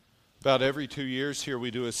About every 2 years here we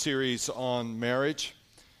do a series on marriage.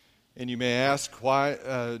 And you may ask,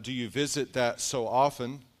 why do you visit that so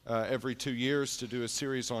often, every 2 years to do a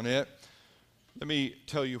series on it? Let me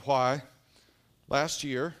tell you why. Last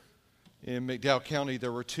year in McDowell County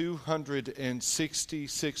there were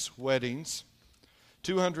 266 weddings.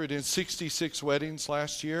 266 weddings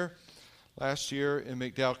last year. Last year in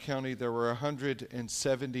McDowell County there were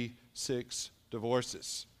 176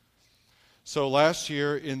 divorces. So last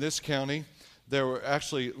year in this county, there were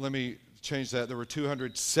actually, let me change that, there were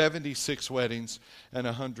 276 weddings and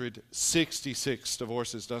 166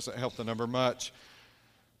 divorces. Doesn't help the number much,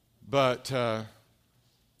 but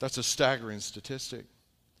that's a staggering statistic.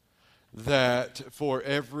 That for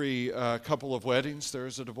every couple of weddings, there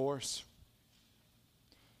is a divorce.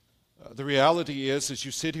 The reality is, as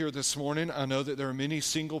you sit here this morning, I know that there are many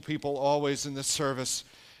single people always in this service,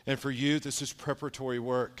 and for you, this is preparatory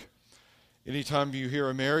work. Anytime you hear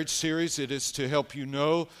a marriage series, it is to help you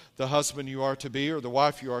know the husband you are to be or the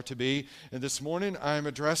wife you are to be. And this morning, I am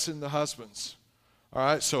addressing the husbands. All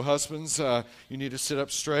right, so husbands, you need to sit up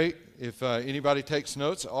straight. If anybody takes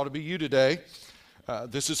notes, it ought to be you today.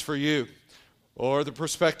 This is for you, or the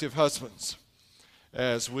prospective husbands,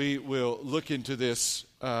 as we will look into this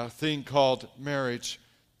thing called marriage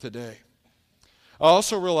today. I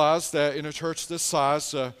also realize that in a church this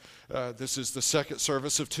size, this is the second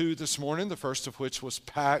service of 2 this morning, the first of which was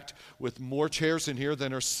packed with more chairs in here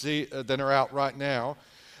than are out right now.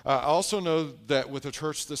 I also know that with a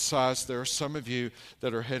church this size, there are some of you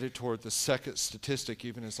that are headed toward the second statistic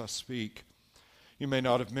even as I speak. You may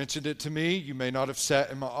not have mentioned it to me, you may not have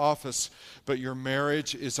sat in my office, but your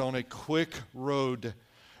marriage is on a quick road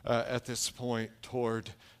at this point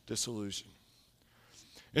toward dissolution.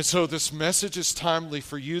 And so this message is timely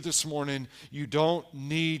for you this morning. You don't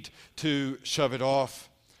need to shove it off.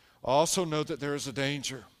 I also know that there is a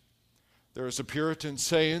danger. There is a Puritan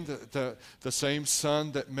saying that the same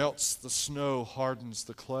sun that melts the snow hardens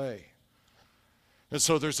the clay. And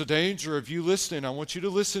so there's a danger of you listening. I want you to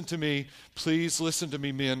listen to me. Please listen to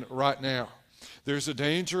me, men, right now. There's a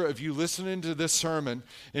danger of you listening to this sermon,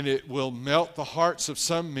 and it will melt the hearts of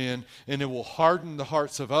some men, and it will harden the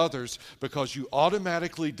hearts of others because you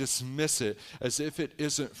automatically dismiss it as if it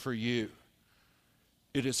isn't for you.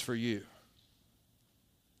 It is for you.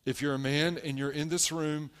 If you're a man and you're in this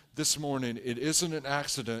room this morning, it isn't an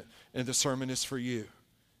accident, and the sermon is for you.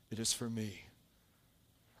 It is for me.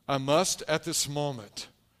 I must, at this moment,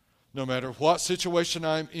 no matter what situation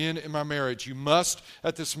I'm in my marriage, you must,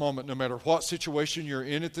 at this moment, no matter what situation you're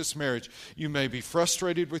in at this marriage, you may be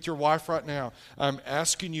frustrated with your wife right now. I'm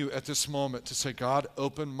asking you at this moment to say, God,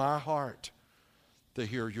 open my heart to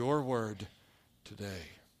hear your word today.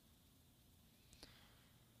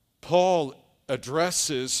 Paul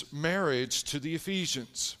addresses marriage to the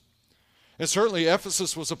Ephesians. And certainly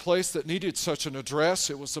Ephesus was a place that needed such an address.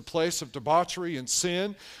 It was a place of debauchery and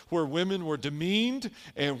sin where women were demeaned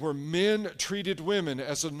and where men treated women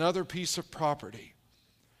as another piece of property.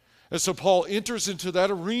 And so Paul enters into that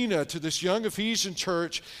arena to this young Ephesian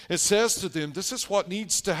church and says to them, this is what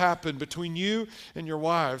needs to happen between you and your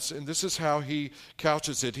wives. And this is how he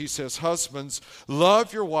couches it. He says, husbands,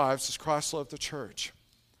 love your wives as Christ loved the church.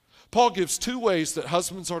 Paul gives 2 ways that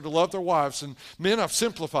husbands are to love their wives. And men, I've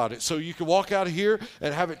simplified it so you can walk out of here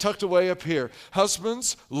and have it tucked away up here.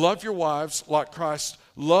 Husbands, love your wives like Christ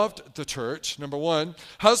loved the church. Number 1,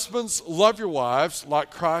 husbands, love your wives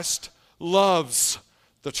like Christ loves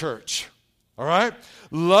the church. All right?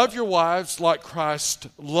 Love your wives like Christ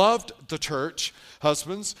loved the church,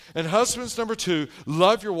 husbands. And husbands, number 2,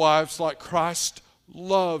 love your wives like Christ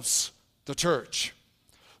loves the church.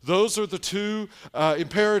 Those are the 2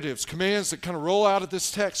 imperatives, commands that kind of roll out of this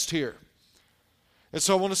text here. And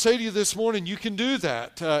so I want to say to you this morning, you can do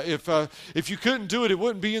that. If you couldn't do it, it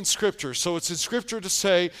wouldn't be in Scripture. So it's in Scripture to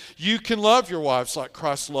say you can love your wives like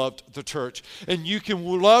Christ loved the church. And you can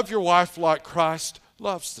love your wife like Christ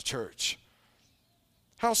loves the church.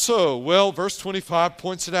 How so? Well, verse 25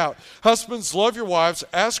 points it out. Husbands, love your wives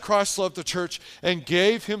as Christ loved the church and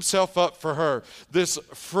gave himself up for her. This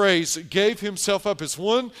phrase, gave himself up, is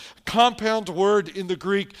one compound word in the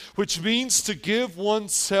Greek, which means to give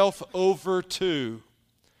oneself over to.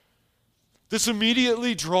 This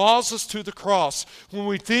immediately draws us to the cross. When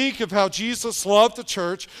we think of how Jesus loved the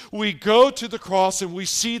church, we go to the cross and we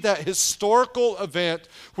see that historical event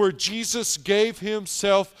where Jesus gave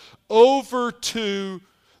himself over to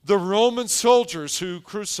the Roman soldiers who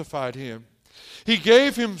crucified him. He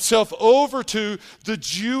gave himself over to the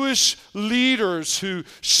Jewish leaders who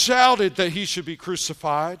shouted that he should be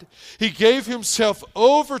crucified. He gave himself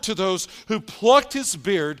over to those who plucked his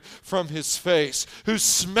beard from his face, who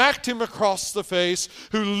smacked him across the face,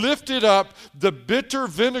 who lifted up the bitter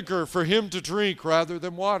vinegar for him to drink rather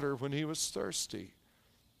than water when he was thirsty.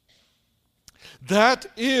 That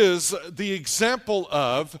is the example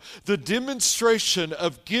of the demonstration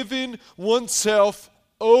of giving oneself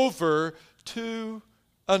over to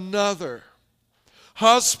another.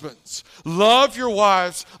 Husbands, love your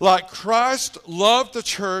wives like Christ loved the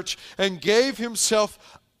church and gave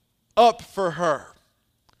himself up for her.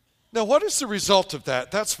 Now, what is the result of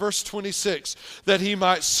that? That's verse 26. That he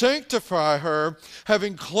might sanctify her,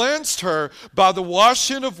 having cleansed her by the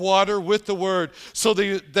washing of water with the word, so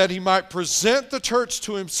that he might present the church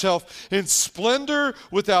to himself in splendor,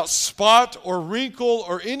 without spot or wrinkle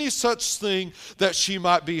or any such thing, that she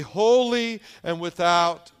might be holy and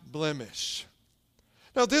without blemish.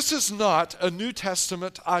 Now, this is not a New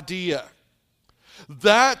Testament idea.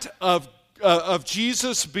 That of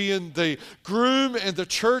Jesus being the groom and the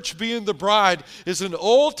church being the bride is an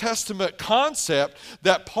Old Testament concept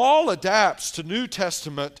that Paul adapts to New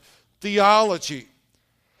Testament theology.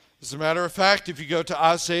 As a matter of fact, if you go to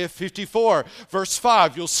Isaiah 54, verse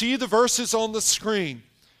 5, you'll see the verses on the screen.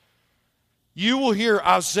 You will hear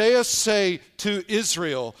Isaiah say to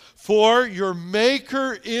Israel, "For your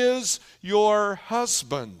Maker is your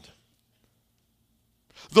husband.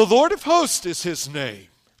 The Lord of hosts is his name."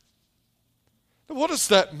 What does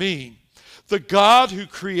that mean? The God who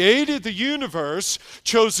created the universe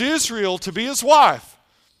chose Israel to be his wife.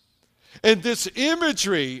 And this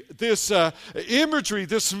imagery,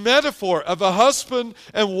 this metaphor of a husband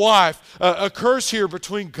and wife occurs here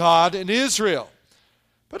between God and Israel.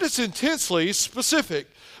 But it's intensely specific.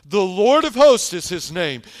 The Lord of hosts is his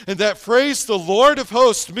name. And that phrase, the Lord of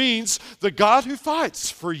hosts, means the God who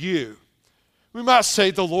fights for you. We might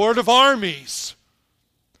say the Lord of armies.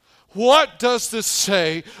 What does this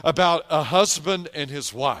say about a husband and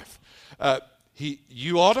his wife?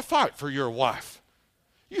 You ought to fight for your wife.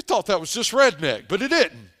 You thought that was just redneck, but it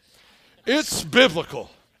isn't. It's biblical.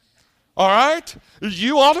 All right?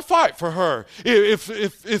 You ought to fight for her.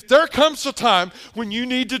 If there comes a time when you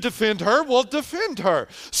need to defend her, well, defend her.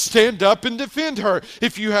 Stand up and defend her.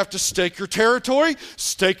 If you have to stake your territory,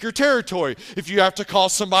 stake your territory. If you have to call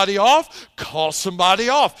somebody off, call somebody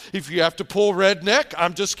off. If you have to pull redneck,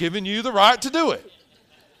 I'm just giving you the right to do it.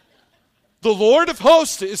 The Lord of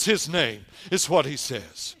hosts is his name, is what he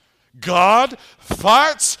says. God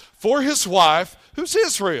fights for his wife, who's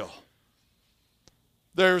Israel.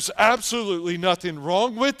 There's absolutely nothing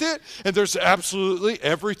wrong with it, and there's absolutely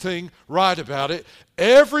everything right about it.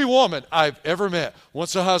 Every woman I've ever met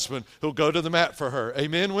wants a husband who'll go to the mat for her.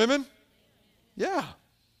 Amen, women? Yeah.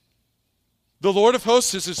 The Lord of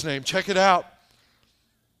hosts is his name. Check it out.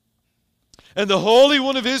 And the Holy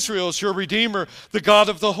One of Israel is your Redeemer. The God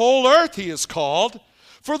of the whole earth he is called.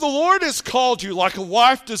 For the Lord has called you like a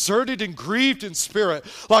wife deserted and grieved in spirit,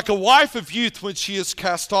 like a wife of youth when she is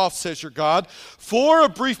cast off, says your God. For a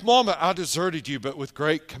brief moment I deserted you, but with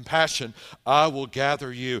great compassion I will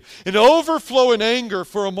gather you. In overflowing anger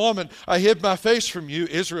for a moment I hid my face from you.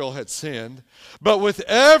 Israel had sinned. But with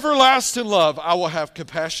everlasting love I will have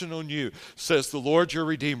compassion on you, says the Lord your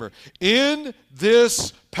Redeemer. In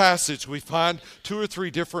this passage we find two or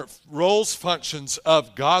three different roles, functions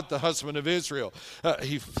of God, the husband of Israel.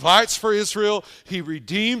 He fights for Israel, he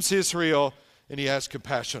redeems Israel, and he has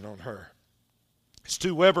compassion on her.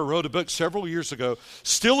 Stu Weber wrote a book several years ago,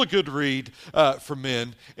 still a good read for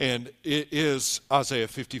men, and it is Isaiah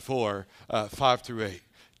 54, 5 through 8.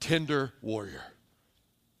 Tender warrior.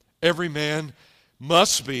 Every man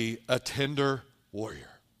must be a tender warrior.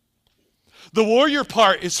 The warrior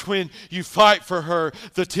part is when you fight for her.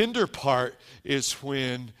 The tender part is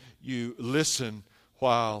when you listen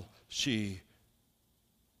while she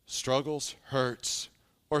struggles, hurts,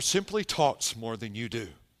 or simply talks more than you do.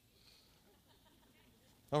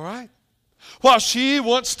 All right? While she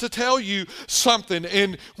wants to tell you something,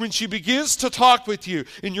 and when she begins to talk with you,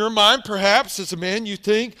 in your mind, perhaps, as a man, you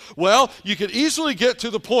think, well, you could easily get to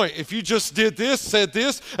the point if you just did this, said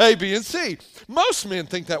this, A, B, and C. Most men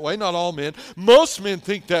think that way, not all men. Most men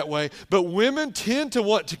think that way, but women tend to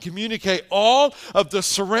want to communicate all of the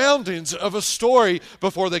surroundings of a story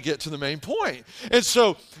before they get to the main point. And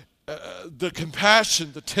so, the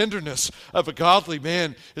compassion, the tenderness of a godly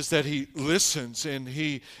man is that he listens and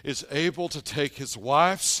he is able to take his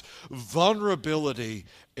wife's vulnerability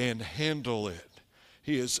and handle it.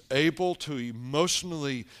 He is able to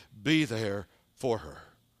emotionally be there for her.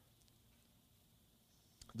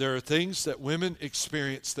 There are things that women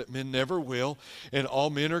experience that men never will, and all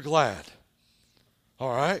men are glad.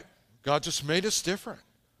 All right? God just made us different.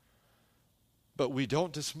 But we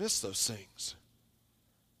don't dismiss those things.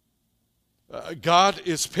 God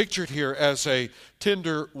is pictured here as a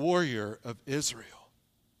tender warrior of Israel.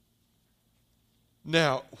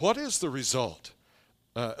 Now, what is the result?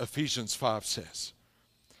 Ephesians 5 says.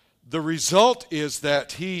 The result is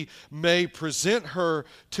that he may present her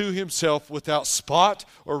to himself without spot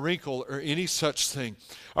or wrinkle or any such thing.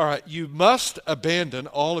 All right, you must abandon,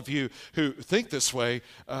 all of you who think this way,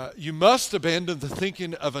 you must abandon the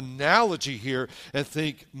thinking of analogy here and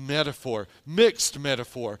think metaphor, mixed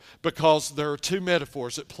metaphor, because there are two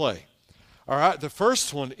metaphors at play. All right, the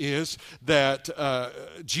first one is that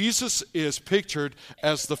Jesus is pictured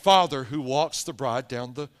as the father who walks the bride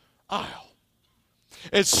down the aisle.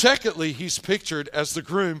 And secondly, he's pictured as the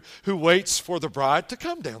groom who waits for the bride to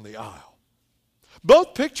come down the aisle.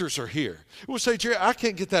 Both pictures are here. We'll say, Jerry, I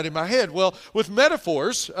can't get that in my head. Well, with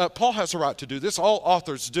metaphors, Paul has a right to do this. All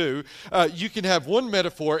authors do. You can have one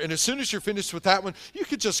metaphor, and as soon as you're finished with that one, you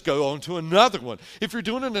could just go on to another one. If you're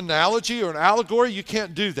doing an analogy or an allegory, you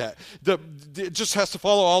can't do that. It just has to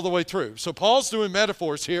follow all the way through. So Paul's doing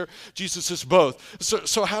metaphors here. Jesus is both.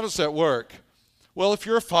 So how does that work? Well, if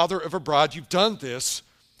you're a father of a bride, you've done this.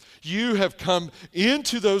 You have come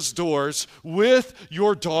into those doors with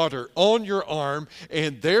your daughter on your arm,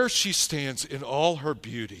 and there she stands in all her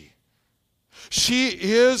beauty. She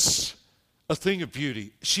is a thing of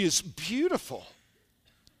beauty. She is beautiful.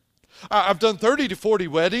 I've done 30 to 40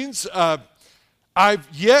 weddings. I've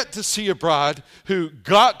yet to see a bride who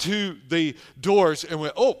got to the doors and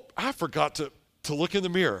went, oh, I forgot to look in the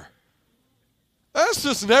mirror. That's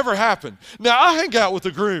just never happened. Now, I hang out with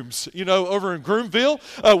the grooms, over in Groomville.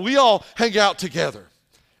 We all hang out together.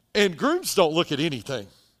 And grooms don't look at anything.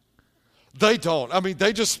 They don't. I mean,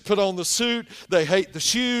 they just put on the suit. They hate the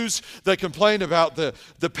shoes. They complain about the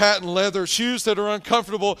patent leather shoes that are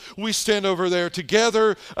uncomfortable. We stand over there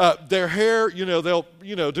together. Their hair, they'll,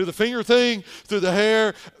 do the finger thing through the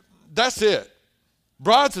hair. That's it.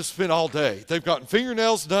 Brides have spent all day. They've gotten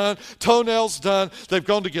fingernails done, toenails done. They've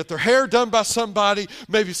gone to get their hair done by somebody.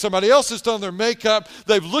 Maybe somebody else has done their makeup.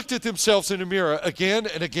 They've looked at themselves in a mirror again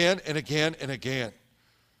and again and again and again.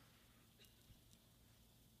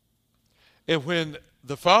 And when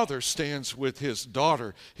the father stands with his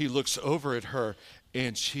daughter, he looks over at her,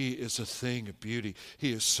 and she is a thing of beauty.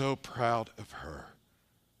 He is so proud of her.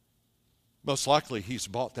 Most likely he's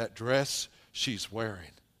bought that dress she's wearing.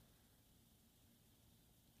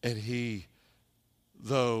 And he,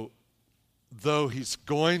 though he's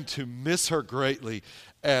going to miss her greatly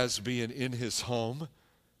as being in his home,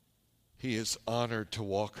 he is honored to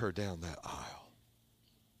walk her down that aisle.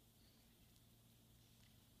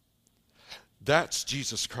 That's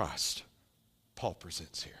Jesus Christ, Paul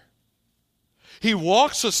presents here. He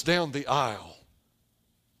walks us down the aisle.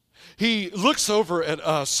 He looks over at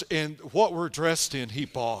us, and what we're dressed in, he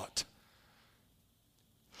bought.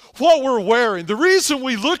 What we're wearing, the reason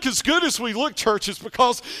we look as good as we look, church, is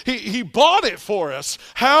because he bought it for us.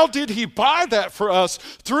 How did he buy that for us?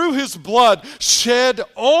 Through his blood shed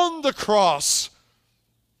on the cross.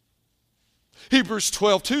 Hebrews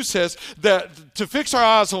 12:2 says that to fix our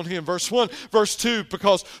eyes on him, verse 1, verse 2,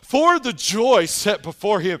 because for the joy set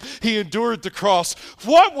before him, he endured the cross.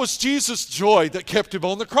 What was Jesus' joy that kept him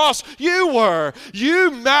on the cross? You were.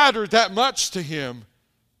 You mattered that much to him.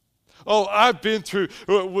 Oh, I've been through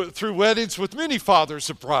weddings with many fathers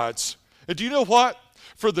of brides. And do you know what?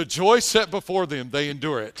 For the joy set before them, they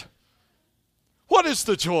endure it. What is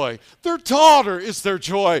the joy? Their daughter is their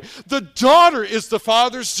joy. The daughter is the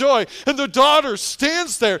father's joy. And the daughter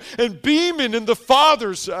stands there and beaming in the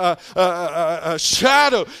father's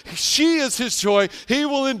shadow. She is his joy. He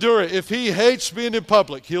will endure it. If he hates being in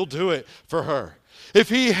public, he'll do it for her. If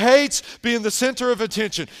he hates being the center of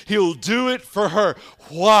attention, he'll do it for her.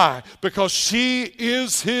 Why? Because she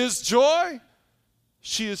is his joy.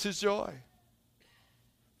 She is his joy.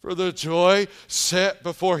 For the joy set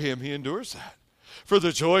before him, he endures that. For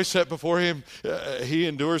the joy set before him, he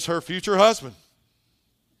endures her future husband.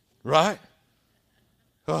 Right?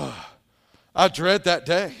 Oh, I dread that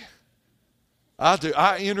day. I do.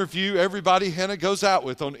 I interview everybody Hannah goes out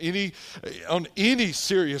with on any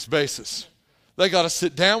serious basis. They got to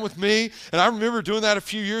sit down with me. And I remember doing that a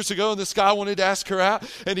few years ago, and this guy wanted to ask her out,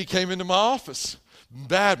 and he came into my office.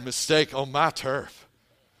 Bad mistake on my turf.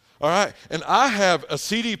 All right, and I have a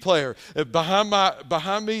CD player behind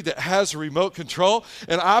me that has a remote control,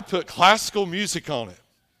 and I put classical music on it.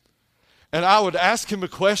 And I would ask him a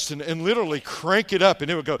question and literally crank it up,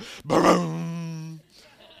 and it would go, boom.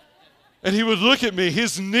 And he would look at me.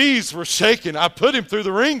 His knees were shaking. I put him through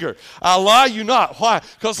the ringer. I lie you not. Why?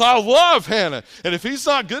 Because I love Hannah. And if he's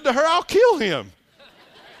not good to her, I'll kill him.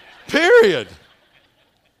 Period.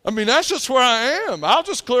 I mean, that's just where I am. I'll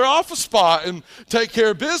just clear off a spot and take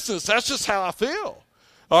care of business. That's just how I feel.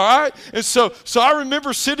 All right? And so I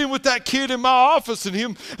remember sitting with that kid in my office and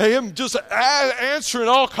him just answering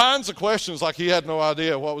all kinds of questions like he had no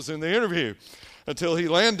idea what was in the interview until he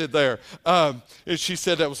landed there. And she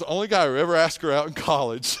said that was the only guy who ever asked her out in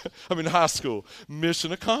college. High school.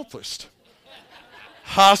 Mission accomplished.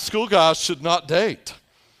 High school guys should not date.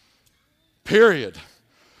 Period.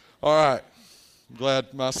 All right. I'm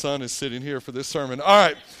glad my son is sitting here for this sermon. All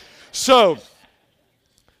right. So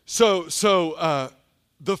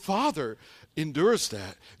the Father endures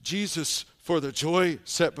that. Jesus, for the joy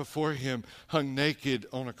set before him, hung naked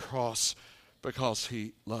on a cross because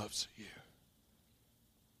he loves you.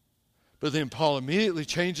 But then Paul immediately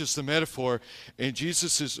changes the metaphor, and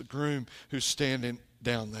Jesus is a groom who's standing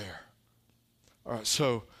down there. All right,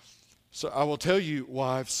 so I will tell you,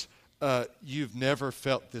 wives, you've never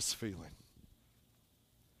felt this feeling.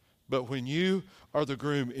 But when you are the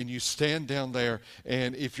groom and you stand down there,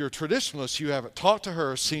 and if you're a traditionalist, you haven't talked to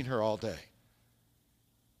her or seen her all day.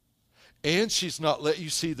 And she's not let you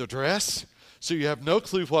see the dress, so you have no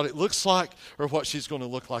clue what it looks like or what she's going to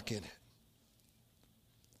look like in it.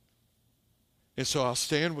 And so I'll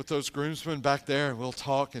stand with those groomsmen back there and we'll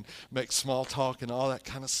talk and make small talk and all that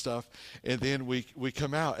kind of stuff. And then we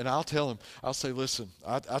come out and I'll tell them, I'll say, listen,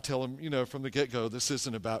 I tell them, from the get-go, this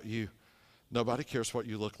isn't about you. Nobody cares what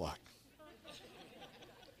you look like.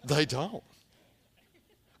 They don't.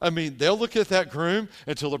 They'll look at that groom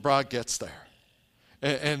until the bride gets there.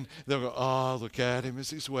 And they'll go, oh, look at him as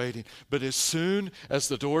he's waiting. But as soon as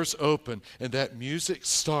the doors open and that music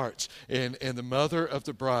starts and the mother of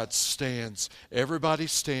the bride stands, everybody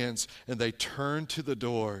stands and they turn to the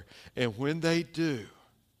door. And when they do,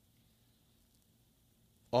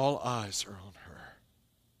 all eyes are on her,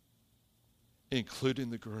 including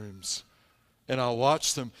the groom's. And I'll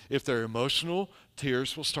watch them. If they're emotional,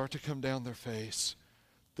 tears will start to come down their face.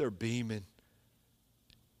 They're beaming.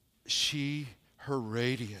 Her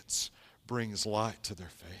radiance brings light to their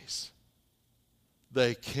face.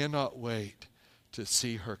 They cannot wait to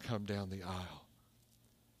see her come down the aisle.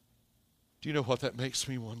 Do you know what that makes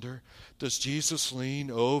me wonder? Does Jesus lean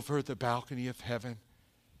over the balcony of heaven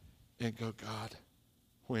and go, God,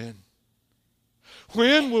 when?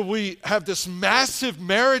 When will we have this massive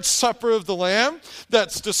marriage supper of the Lamb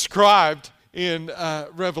that's described in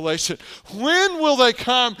Revelation? When will they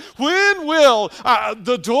come? When will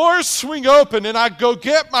the doors swing open and I go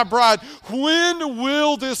get my bride? When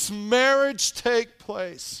will this marriage take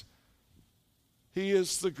place? He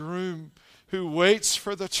is the groom who waits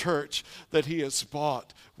for the church that he has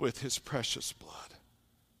bought with his precious blood.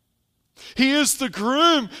 He is the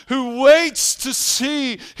groom who waits to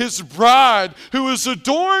see his bride, who is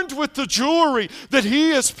adorned with the jewelry that he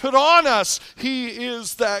has put on us. He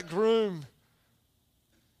is that groom.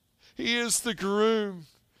 He is the groom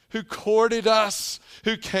who courted us,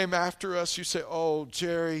 who came after us. You say, oh,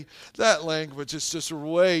 Jerry, that language is just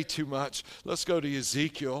way too much. Let's go to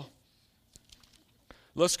Ezekiel.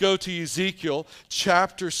 Let's go to Ezekiel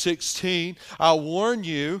chapter 16. I'll warn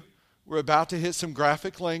you, we're about to hit some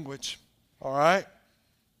graphic language. All right?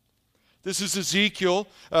 This is Ezekiel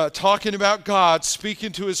talking about God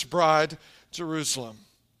speaking to his bride, Jerusalem.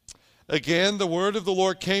 Again, the word of the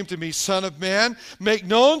Lord came to me, Son of man, make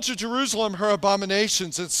known to Jerusalem her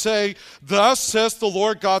abominations, and say, thus says the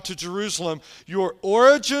Lord God to Jerusalem, your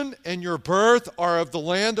origin and your birth are of the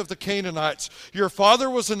land of the Canaanites. Your father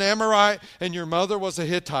was an Amorite, and your mother was a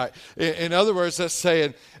Hittite. In other words, that's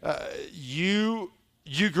saying, you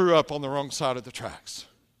grew up on the wrong side of the tracks.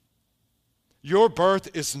 Your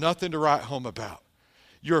birth is nothing to write home about.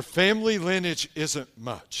 Your family lineage isn't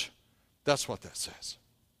much. That's what that says.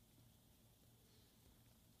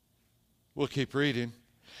 We'll keep reading.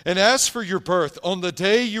 And as for your birth, on the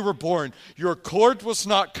day you were born, your cord was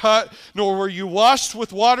not cut, nor were you washed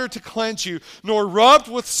with water to cleanse you, nor rubbed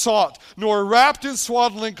with salt, nor wrapped in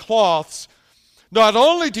swaddling cloths. Not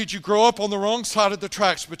only did you grow up on the wrong side of the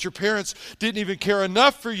tracks, but your parents didn't even care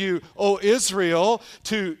enough for you, O Israel,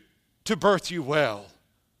 to birth you well.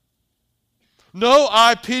 No,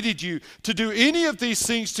 I pitied you to do any of these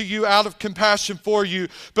things to you out of compassion for you,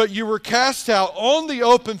 but you were cast out on the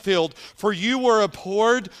open field, for you were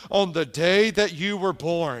abhorred on the day that you were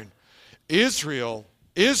born. Israel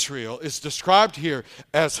is described here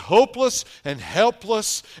as hopeless and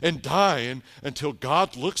helpless and dying until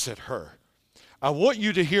God looks at her. I want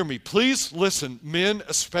you to hear me. Please listen, men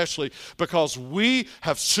especially, because we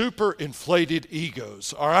have super inflated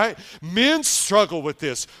egos, all right? Men struggle with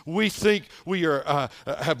this. We think we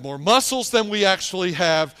have more muscles than we actually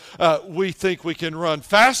have. We think we can run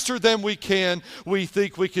faster than we can. We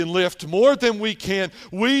think we can lift more than we can.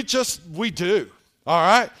 We do, all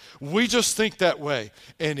right? We just think that way,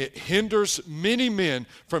 and it hinders many men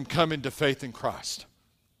from coming to faith in Christ.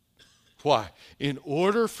 Why? In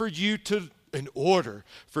order for you to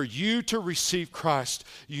receive Christ,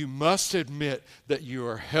 you must admit that you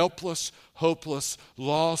are helpless, hopeless,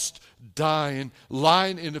 lost, dying,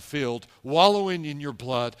 lying in a field, wallowing in your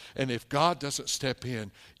blood, and if God doesn't step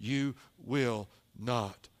in, you will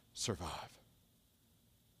not survive.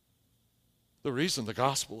 The reason the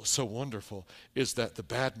gospel is so wonderful is that the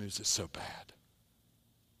bad news is so bad.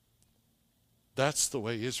 That's the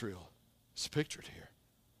way Israel is pictured here.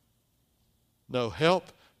 No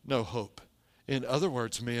help, no hope. In other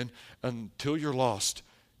words, men, until you're lost,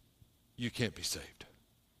 you can't be saved.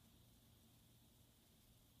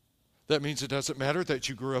 That means it doesn't matter that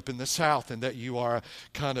you grew up in the South and that you are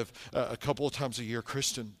kind of a couple of times a year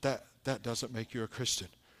Christian. That doesn't make you a Christian.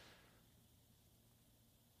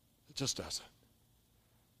 It just doesn't.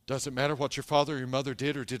 Doesn't matter what your father or your mother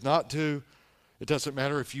did or did not do. It doesn't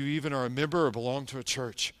matter if you even are a member or belong to a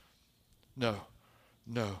church. No.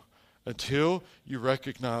 Until you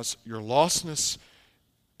recognize your lostness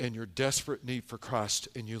and your desperate need for Christ,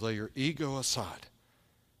 and you lay your ego aside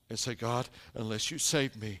and say, God, unless you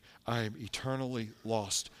save me, I am eternally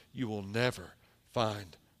lost. You will never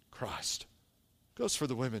find Christ. Goes for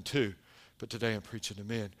the women too, but today I'm preaching to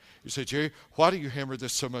men. You say, Jerry, why do you hammer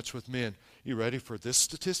this so much with men? You ready for this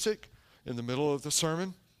statistic in the middle of the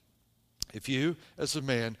sermon? If you, as a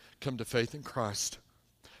man, come to faith in Christ,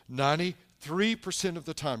 93% of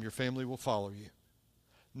the time your family will follow you.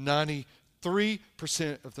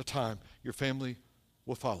 93% of the time your family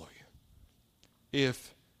will follow you.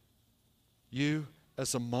 If you,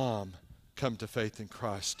 as a mom, come to faith in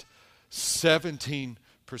Christ, 17%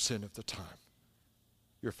 of the time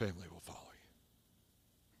your family will follow you.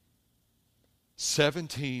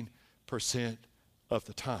 17% of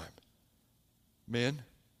the time. Men,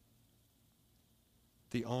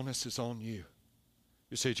 the onus is on you.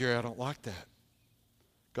 You say, Jerry, I don't like that.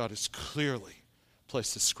 God has clearly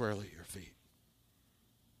placed this squarely at your feet.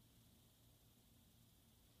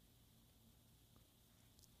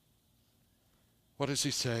 What does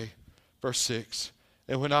he say? Verse 6.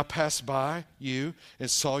 And when I passed by you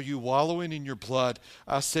and saw you wallowing in your blood,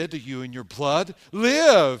 I said to you, in your blood,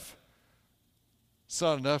 live. It's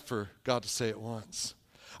not enough for God to say it once.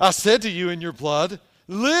 I said to you, in your blood,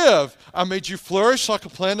 live. I made you flourish like a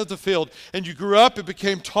plant of the field, and you grew up and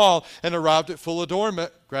became tall and arrived at full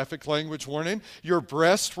adornment. Graphic language warning. Your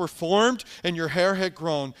breasts were formed and your hair had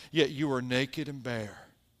grown, yet you were naked and bare.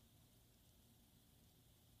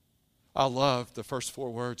 I love the first four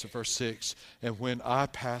words of verse 6. And when I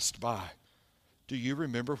passed by. Do you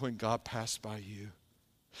remember when God passed by you?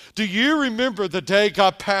 Do you remember the day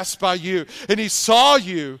God passed by you and he saw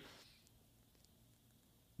you?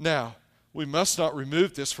 Now, we must not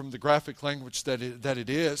remove this from the graphic language that it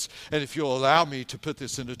is. And if you'll allow me to put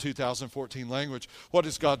this into 2014 language, what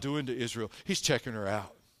is God doing to Israel? He's checking her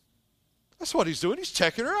out. That's what he's doing. He's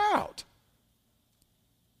checking her out.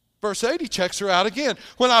 Verse 8, he checks her out again.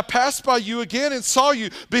 When I passed by you again and saw you,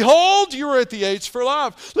 behold, you were at the age for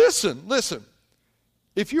love. Listen.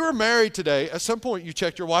 If you are married today, at some point you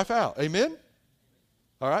checked your wife out. Amen?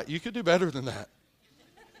 All right, you could do better than that.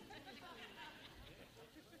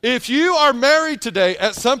 If you are married today,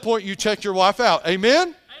 at some point you checked your wife out. Amen?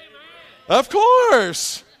 Amen. Of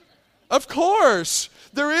course.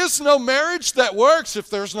 There is no marriage that works if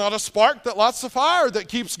there's not a spark that lights the fire that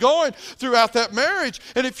keeps going throughout that marriage.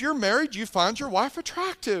 And if you're married, you find your wife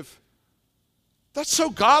attractive. That's so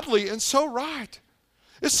godly and so right.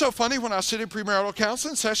 It's so funny when I sit in premarital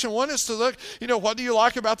counseling. Session 1 is to look, what do you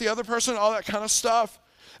like about the other person, all that kind of stuff.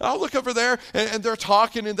 And I'll look over there, and they're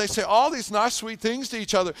talking, and they say all these nice, sweet things to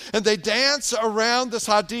each other. And they dance around this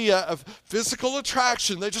idea of physical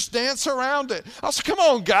attraction. They just dance around it. I'll say, come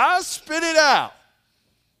on, guys, spit it out.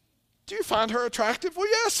 Do you find her attractive? Well,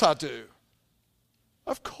 yes, I do.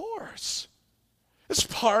 Of course. It's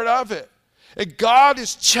part of it. And God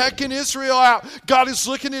is checking Israel out. God is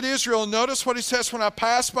looking at Israel. And notice what he says, when I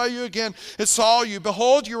passed by you again and saw you,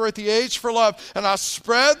 behold, you were at the age for love, and I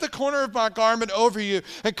spread the corner of my garment over you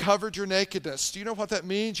and covered your nakedness. Do you know what that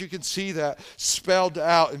means? You can see that spelled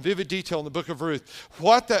out in vivid detail in the book of Ruth.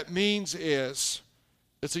 What that means is,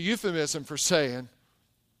 it's a euphemism for saying,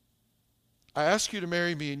 I asked you to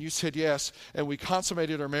marry me, and you said yes, and we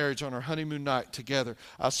consummated our marriage on our honeymoon night together.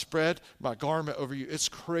 I spread my garment over you. It's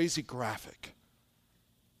crazy graphic.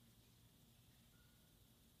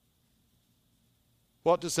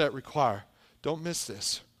 What does that require? Don't miss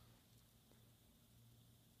this.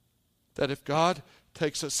 That if God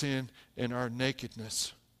takes us in our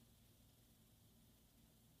nakedness,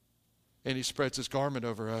 and he spreads his garment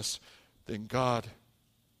over us, then God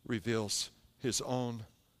reveals his own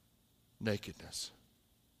nakedness.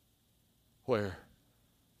 Where?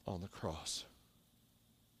 On the cross.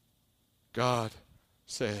 God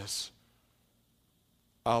says,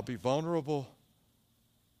 I'll be vulnerable,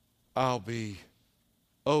 I'll be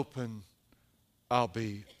open, I'll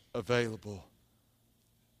be available.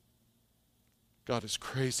 God is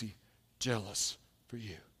crazy jealous for you.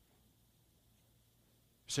 You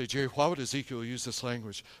say, Jerry, why would Ezekiel use this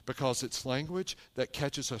language? Because it's language that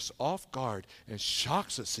catches us off guard and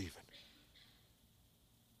shocks us even.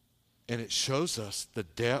 And it shows us the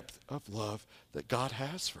depth of love that God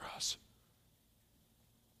has for us.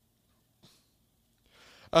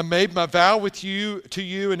 I made my vow to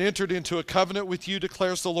you and entered into a covenant with you,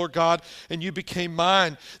 declares the Lord God, and you became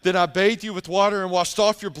mine. Then I bathed you with water and washed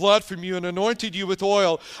off your blood from you and anointed you with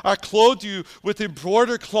oil. I clothed you with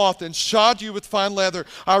embroidered cloth and shod you with fine leather.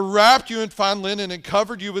 I wrapped you in fine linen and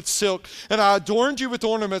covered you with silk. And I adorned you with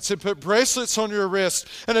ornaments and put bracelets on your wrists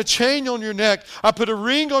and a chain on your neck. I put a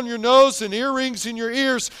ring on your nose and earrings in your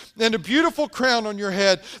ears and a beautiful crown on your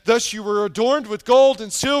head. Thus you were adorned with gold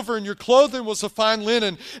and silver, and your clothing was of fine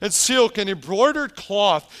linen and silk and embroidered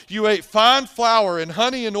cloth. You ate fine flour and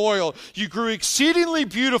honey and oil. You grew exceedingly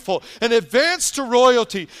beautiful and advanced to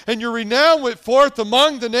royalty, and your renown went forth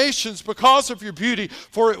among the nations because of your beauty,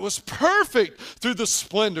 for it was perfect through the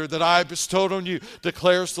splendor that I bestowed on you,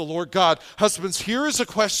 declares the Lord God. Husbands, here is a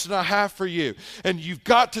question I have for you, and you've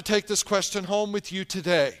got to take this question home with you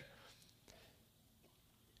today.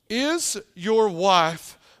 Is your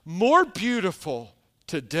wife more beautiful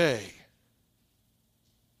today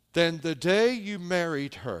than the day you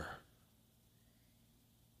married her?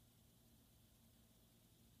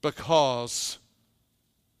 Because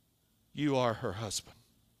you are her husband.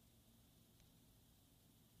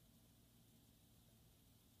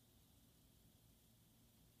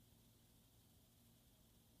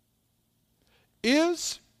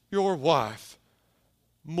 Is your wife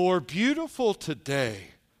more beautiful today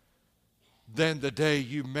than the day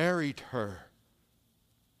you married her?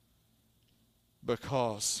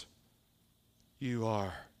 Because you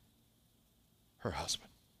are her husband.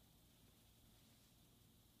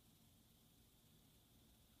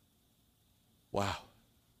 Wow.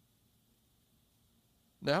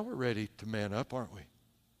 Now we're ready to man up, aren't we?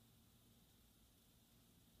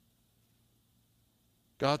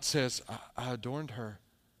 God says, I adorned her.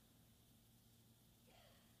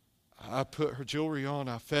 I put her jewelry on.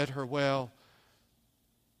 I fed her well.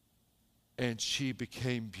 And she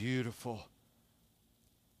became beautiful,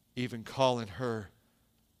 even calling her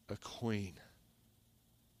a queen.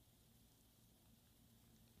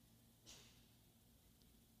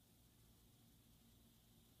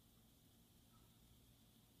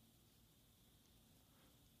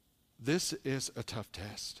 This is a tough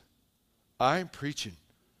test. I'm preaching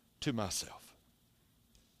to myself,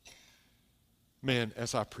 men,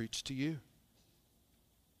 as I preach to you.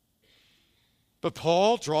 But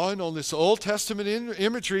Paul, drawing on this Old Testament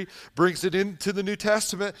imagery, brings it into the New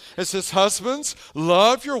Testament and says, husbands,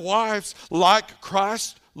 love your wives like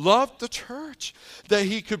Christ loved the church, that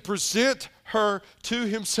he could present her to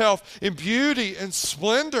himself in beauty and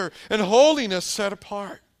splendor and holiness set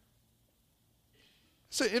apart.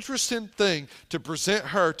 It's an interesting thing to present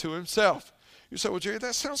her to himself. You say, well, Jerry,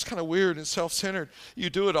 that sounds kind of weird and self-centered. You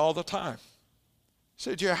do it all the time.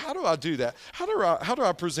 Say, Jerry, how do I do that? How do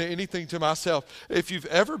I present anything to myself? If you've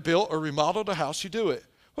ever built or remodeled a house, you do it.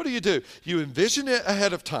 What do? You envision it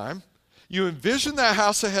ahead of time. You envision that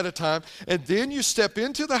house ahead of time, and then you step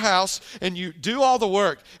into the house and you do all the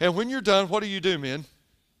work. And when you're done, what do, men?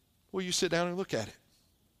 Well, you sit down and look at it.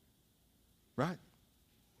 Right?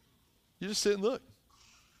 You just sit and look.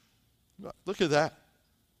 Look at that.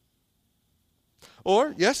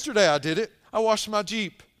 Or yesterday I did it. I washed my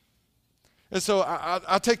Jeep. And so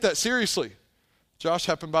I take that seriously. Josh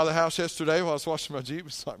happened by the house yesterday while I was washing my Jeep.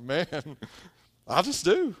 It's like, man, I just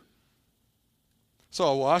do.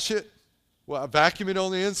 So I wash it. Well, I vacuum it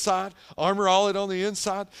on the inside, Armor All it on the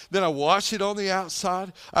inside. Then I wash it on the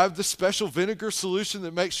outside. I have the special vinegar solution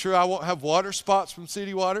that makes sure I won't have water spots from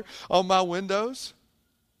city water on my windows.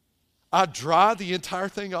 I dry the entire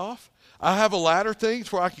thing off. I have a ladder thing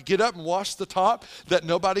where I can get up and wash the top that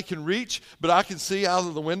nobody can reach, but I can see out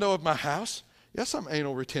of the window of my house. Yes, I'm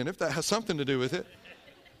anal retentive. That has something to do with it.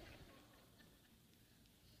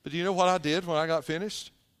 But do you know what I did when I got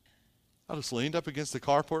finished? I just leaned up against the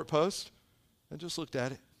carport post and just looked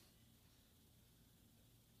at it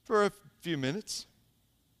for a few minutes.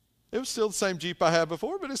 It was still the same Jeep I had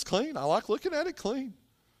before, but it's clean. I like looking at it clean.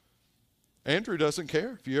 Andrew doesn't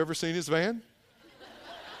care. Have you ever seen his van?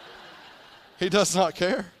 He does not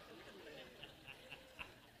care.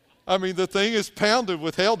 I mean, the thing is pounded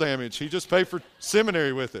with hail damage. He just paid for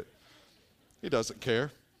seminary with it. He doesn't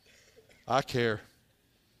care. I care.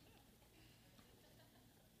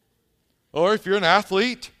 Or if you're an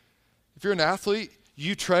athlete,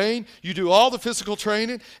 you train, you do all the physical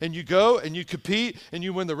training, and you go and you compete and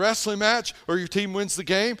you win the wrestling match, or your team wins the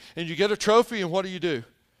game and you get a trophy, and what do?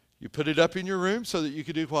 You put it up in your room so that you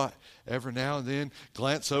can do what? Every now and then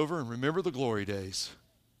glance over and remember the glory days.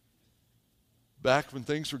 Back when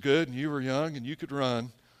things were good and you were young and you could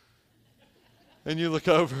run. And you look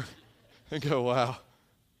over and go, wow.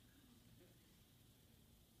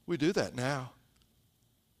 We do that now.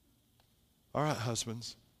 All right,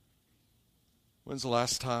 husbands. When's the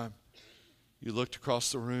last time you looked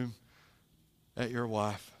across the room at your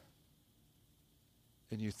wife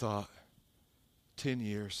and you thought, 10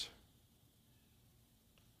 years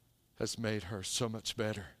has made her so much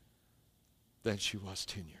better than she was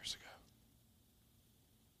 10 years ago?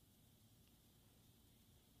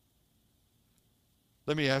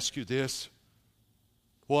 Let me ask you this.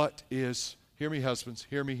 Hear me, husbands,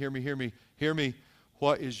 hear me.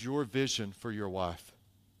 What is your vision for your wife?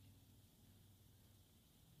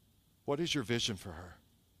 What is your vision for her?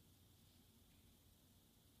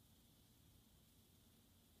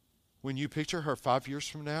 When you picture her 5 years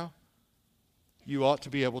from now, you ought to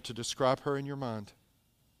be able to describe her in your mind.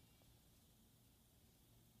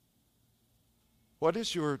 What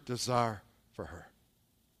is your desire for her?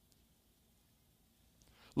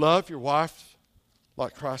 Love your wife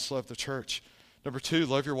like Christ loved the church. Number 2,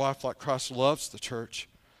 love your wife like Christ loves the church.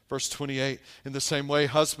 Verse 28, in the same way,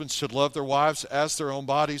 husbands should love their wives as their own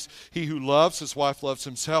bodies. He who loves his wife loves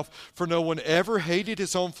himself. For no one ever hated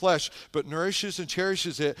his own flesh, but nourishes and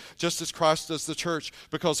cherishes it, just as Christ does the church,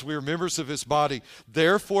 because we are members of his body.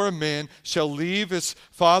 Therefore a man shall leave his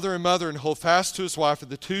father and mother and hold fast to his wife,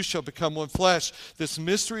 and the two shall become one flesh. This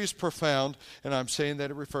mystery is profound, and I'm saying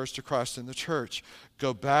that it refers to Christ and the church.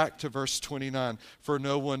 Go back to verse 29. For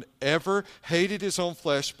no one ever hated his own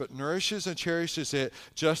flesh, but nourishes and cherishes it,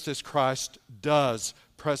 just as Christ does,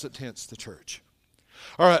 present tense, the church.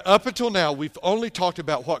 All right, up until now, we've only talked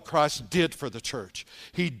about what Christ did for the church.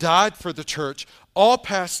 He died for the church, all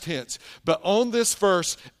past tense. But on this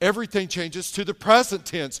verse, everything changes to the present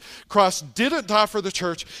tense. Christ didn't die for the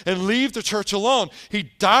church and leave the church alone. He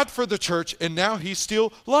died for the church, and now he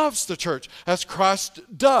still loves the church, as Christ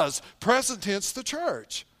does, present tense, the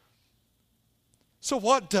church. So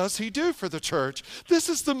what does he do for the church? This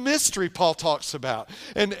is the mystery Paul talks about.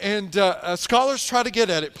 And scholars try to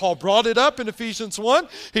get at it. Paul brought it up in Ephesians 1.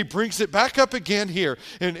 He brings it back up again here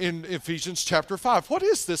in Ephesians chapter 5. What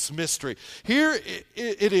is this mystery? Here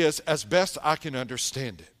it is as best I can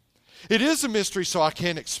understand it. It is a mystery, so I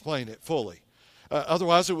can't explain it fully.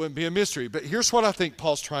 Otherwise, it wouldn't be a mystery. But here's what I think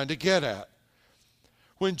Paul's trying to get at.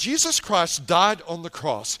 When Jesus Christ died on the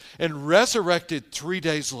cross and resurrected 3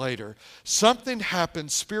 days later, something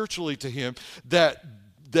happened spiritually to him that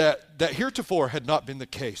heretofore had not been the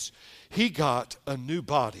case. He got a new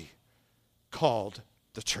body called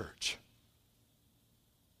the church.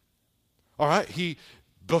 All right, he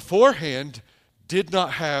beforehand did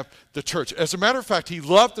not have the church. As a matter of fact, he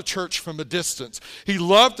loved the church from a distance. He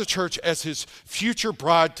loved the church as his future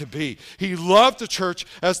bride to be. He loved the church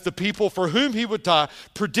as the people for whom he would die,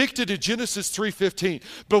 predicted in Genesis 3:15.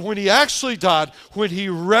 But when he actually died, when he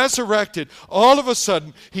resurrected, all of a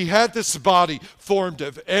sudden, he had this body formed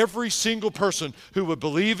of every single person who would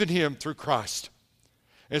believe in him through Christ.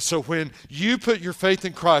 And so when you put your faith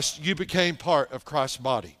in Christ, you became part of Christ's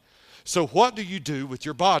body. So what do you do with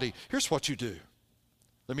your body? Here's what you do.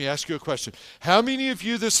 Let me ask you a question. How many of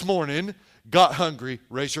you this morning got hungry?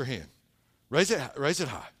 Raise your hand. Raise it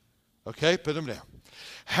high. Okay, put them down.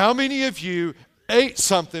 How many of you ate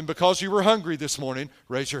something because you were hungry this morning?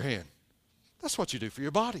 Raise your hand. That's what you do for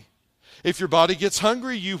your body. If your body gets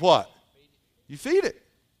hungry, you what? You feed it.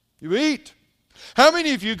 You eat. How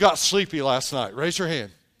many of you got sleepy last night? Raise your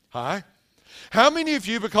hand. High. How many of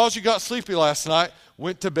you, because you got sleepy last night,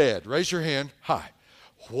 went to bed? Raise your hand. High.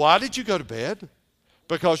 Why did you go to bed?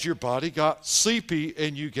 Because your body got sleepy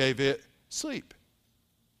and you gave it sleep.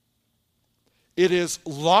 it is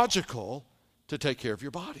logical to take care of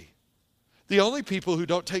your body. The only people who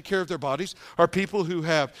don't take care of their bodies are people who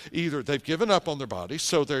have either they've given up on their bodies,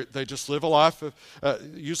 so they just live a life of,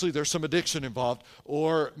 usually there's some addiction involved,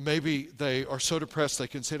 or maybe they are so depressed they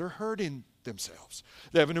consider hurting themselves.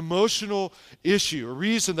 They have an emotional issue, a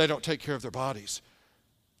reason they don't take care of their bodies.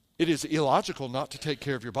 It is illogical not to take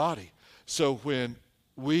care of your body. So when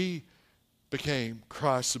we became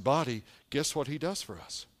Christ's body, guess what he does for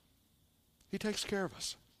us? He takes care of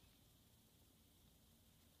us.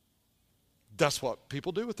 That's what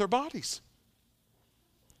people do with their bodies.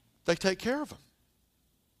 They take care of them.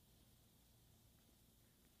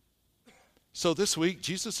 So this week,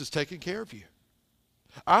 Jesus is taking care of you.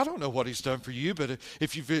 I don't know what he's done for you, but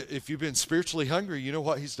if you've been spiritually hungry, you know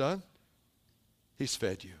what he's done? He's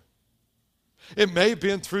fed you. It may have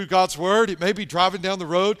been through God's word. It may be driving down the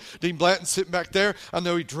road. Dean Blanton sitting back there. I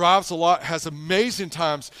know he drives a lot, has amazing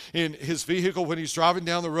times in his vehicle when he's driving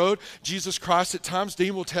down the road. Jesus Christ at times,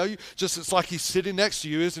 Dean will tell you, just it's like he's sitting next to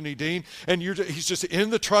you, isn't he, Dean? And he's just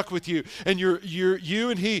in the truck with you, and you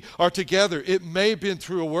and he are together. It may have been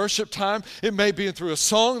through a worship time. It may have been through a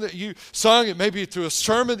song that you sung. It may be through a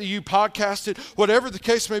sermon that you podcasted. Whatever the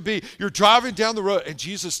case may be, you're driving down the road, and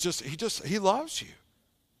Jesus he loves you.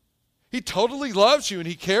 He totally loves you and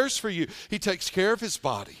he cares for you. He takes care of his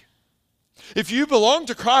body. If you belong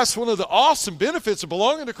to Christ, one of the awesome benefits of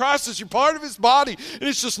belonging to Christ is you're part of his body. And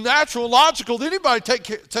it's just natural and logical that anybody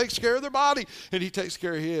takes care of their body. And he takes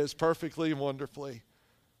care of his perfectly and wonderfully.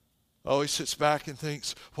 Oh, he sits back and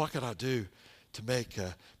thinks, what could I do to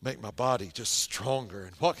make my body just stronger?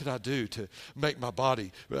 And what could I do to make my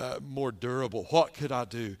body more durable? What could I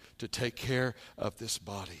do to take care of this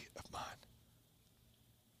body of mine?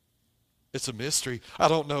 It's a mystery. I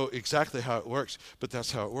don't know exactly how it works, but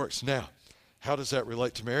that's how it works. Now, how does that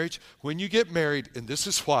relate to marriage? When you get married, and this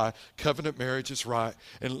is why covenant marriage is right,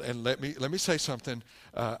 and let me say something.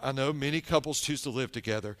 I know many couples choose to live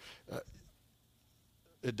together.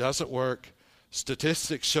 It doesn't work.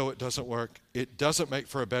 Statistics show it doesn't work. It doesn't make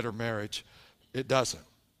for a better marriage. It doesn't.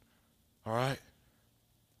 All right?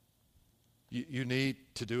 You need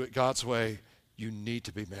to do it God's way. You need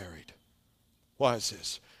to be married. Why is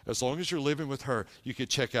this? As long as you're living with her, you can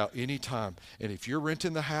check out any time. And if you're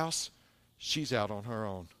renting the house, she's out on her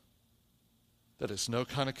own. That is no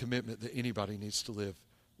kind of commitment that anybody needs to live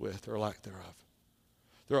with or lack thereof.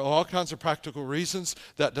 There are all kinds of practical reasons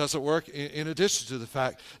that doesn't work, in addition to the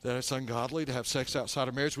fact that it's ungodly to have sex outside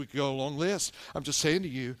of marriage. We could go a long list. I'm just saying to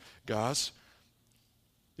you, guys,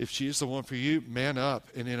 if she is the one for you, man up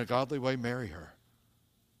and in a godly way marry her.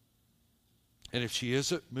 And if she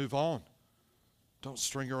isn't, move on. Don't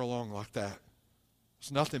string her along like that.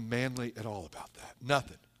 There's nothing manly at all about that.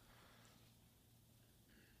 Nothing.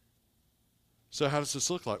 So how does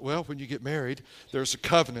this look like? Well, when you get married, there's a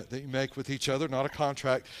covenant that you make with each other, not a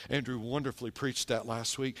contract. Andrew wonderfully preached that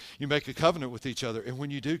last week. You make a covenant with each other. And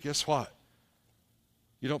when you do, guess what?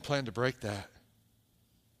 You don't plan to break that.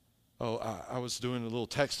 Oh, I was doing a little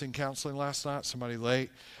texting counseling last night. Somebody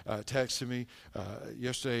late texted me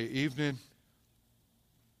yesterday evening,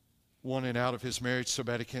 wanting out of his marriage so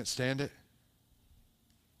bad he can't stand it.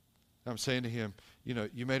 I'm saying to him,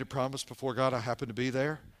 you made a promise before God. I happened to be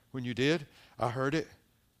there when you did. I heard it.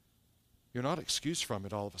 You're not excused from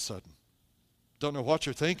it all of a sudden. Don't know what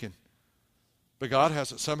you're thinking. But God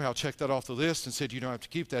hasn't somehow checked that off the list and said you don't have to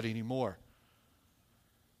keep that anymore.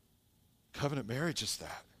 Covenant marriage is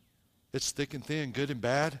that. It's thick and thin, good and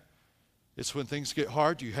bad. It's when things get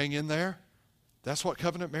hard, you hang in there. That's what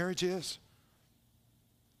covenant marriage is.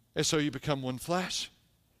 And so you become one flesh.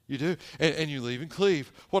 You do. And you leave and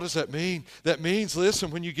cleave. What does that mean? That means,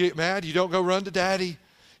 listen, when you get mad, you don't go run to daddy.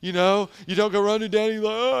 You don't go run to daddy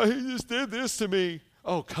like, oh, he just did this to me.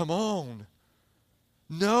 Oh, come on.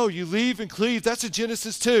 No, you leave and cleave. That's in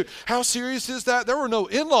Genesis 2. How serious is that? There were no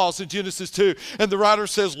in-laws in Genesis 2. And the writer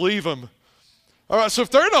says, leave them. All right, so if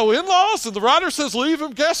there are no in-laws and the writer says leave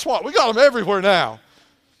them, guess what? We got them everywhere now.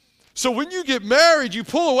 So when you get married, you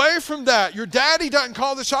pull away from that. Your daddy doesn't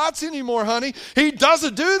call the shots anymore, honey. He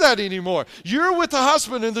doesn't do that anymore. You're with the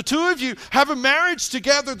husband, and the two of you have a marriage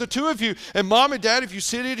together, the two of you. And mom and dad, if you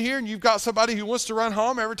sit in here and you've got somebody who wants to run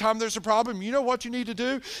home every time there's a problem, you know what you need to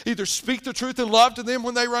do? Either speak the truth in love to them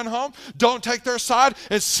when they run home. Don't take their side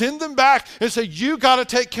and send them back and say, you got to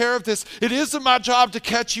take care of this. It isn't my job to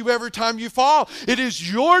catch you every time you fall. It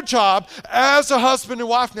is your job as a husband and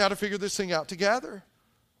wife now to figure this thing out together.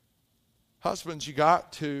 Husbands, you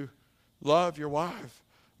got to love your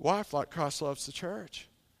wife like Christ loves the church.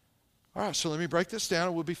 All right, so let me break this down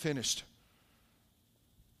and we'll be finished.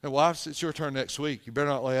 And wives, it's your turn next week. You better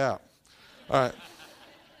not lay out. All right.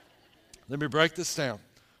 Let me break this down.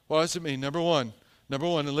 What does it mean? Number one,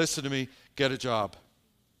 and listen to me, get a job.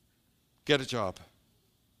 Get a job.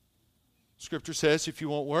 Scripture says if you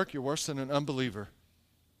won't work, you're worse than an unbeliever.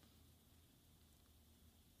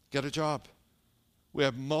 Get a job. We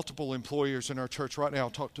have multiple employers in our church right now. I'll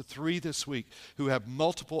talk to 3 this week who have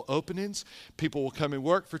multiple openings. People will come and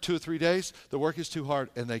work for 2 or 3 days. The work is too hard,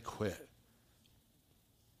 and they quit.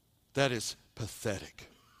 That is pathetic.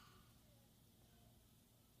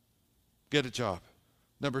 Get a job.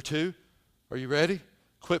 Number 2, are you ready?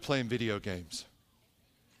 Quit playing video games.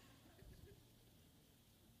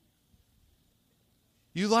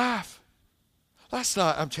 You laugh. Last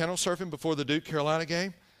night, I'm channel surfing before the Duke Carolina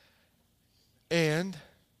game, and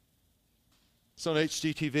it's on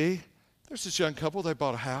HGTV. There's this young couple, they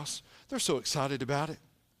bought a house. They're so excited about it.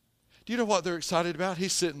 Do you know what they're excited about?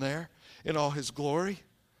 He's sitting there in all his glory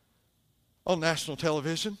on national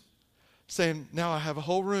television saying, now I have a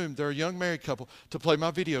whole room, they're a young married couple, to play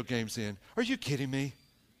my video games in. Are you kidding me?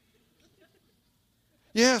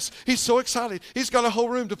 Yes, he's so excited. He's got a whole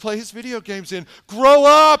room to play his video games in. Grow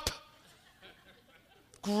up!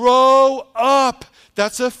 Grow up!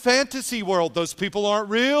 That's a fantasy world. Those people aren't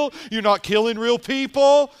real. You're not killing real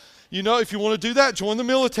people. You know, if you want to do that, join the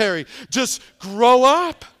military. Just grow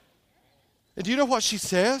up. And do you know what she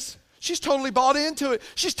says? She's totally bought into it.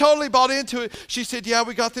 She's totally bought into it. She said, yeah,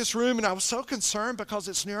 we got this room, and I was so concerned because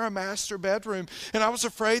it's near our master bedroom. And I was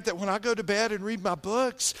afraid that when I go to bed and read my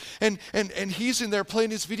books, and he's in there playing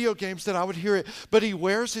his video games, that I would hear it. But he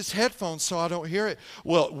wears his headphones so I don't hear it.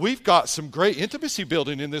 Well, we've got some great intimacy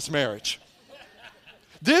building in this marriage.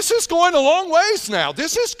 This is going a long ways now.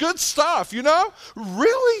 This is good stuff, you know?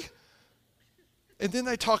 Really? And then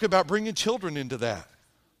they talk about bringing children into that.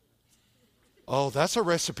 Oh, that's a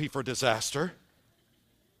recipe for disaster.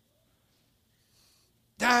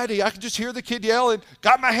 Daddy, I can just hear the kid yelling,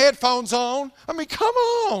 got my headphones on. I mean, come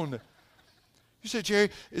on. You say, Jerry,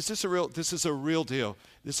 this is a real deal. This is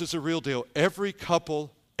a real deal. Every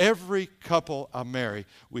couple I marry,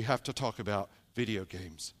 we have to talk about video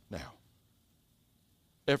games now.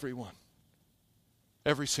 Everyone.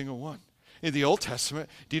 Every single one. In the Old Testament,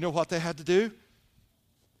 do you know what they had to do?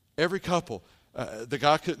 Every couple. The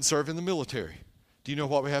guy couldn't serve in the military. Do you know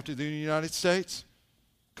what we have to do in the United States?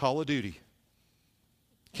 Call of Duty.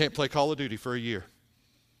 Can't play Call of Duty for a year.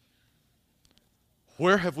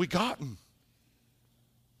 Where have we gotten?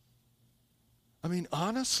 I mean,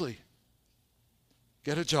 honestly,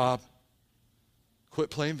 get a job. Quit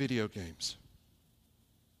playing video games.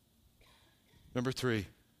 Number 3,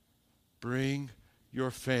 bring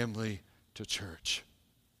your family to church.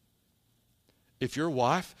 If your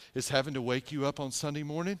wife is having to wake you up on Sunday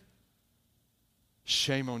morning,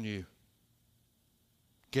 shame on you.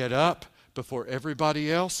 Get up before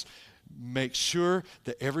everybody else. Make sure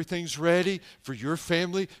that everything's ready for your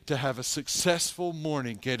family to have a successful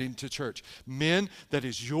morning getting to church. Men, that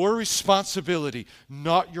is your responsibility,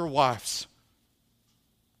 not your wife's.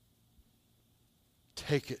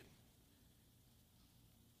 Take it.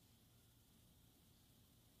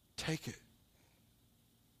 Take it.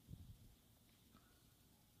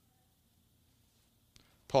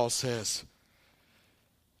 Paul says,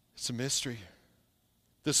 it's a mystery.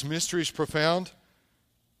 This mystery is profound.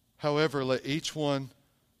 However, let each one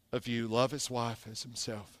of you love his wife as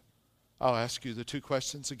himself. I'll ask you the 2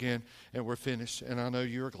 questions again, and we're finished. And I know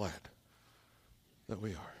you're glad that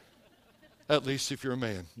we are. At least if you're a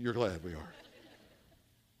man, you're glad we are.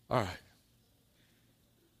 All right.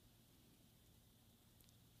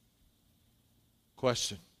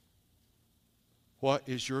 Question. What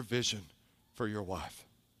is your vision for your wife?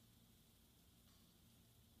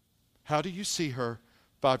 How do you see her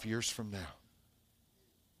 5 years from now?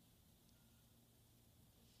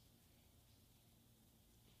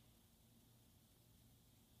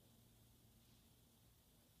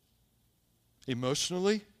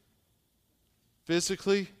 Emotionally,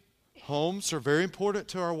 physically, homes are very important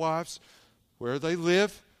to our wives. Where they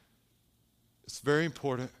live, it's very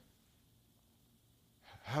important.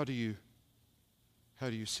 How do you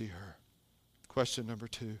see her? Question number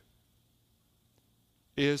 2.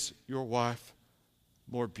 Is your wife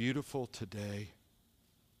more beautiful today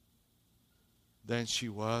than she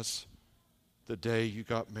was the day you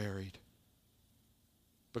got married?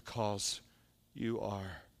 Because you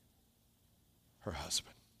are her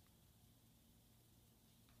husband.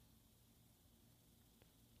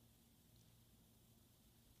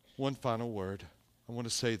 One final word. I want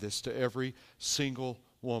to say this to every single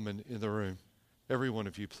woman in the room. Every one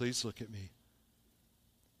of you, please look at me.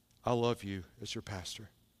 I love you as your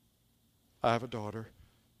pastor. I have a daughter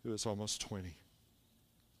who is almost 20.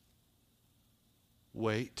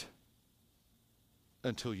 Wait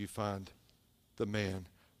until you find the man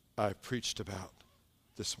I preached about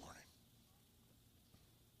this morning.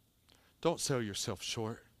 Don't sell yourself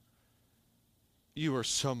short. You are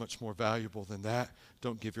so much more valuable than that.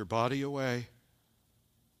 Don't give your body away.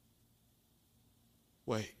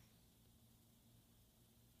 Wait.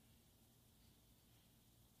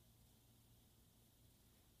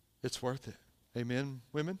 It's worth it. Amen,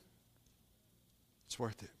 women? It's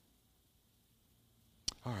worth it.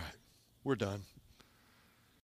 All right, we're done.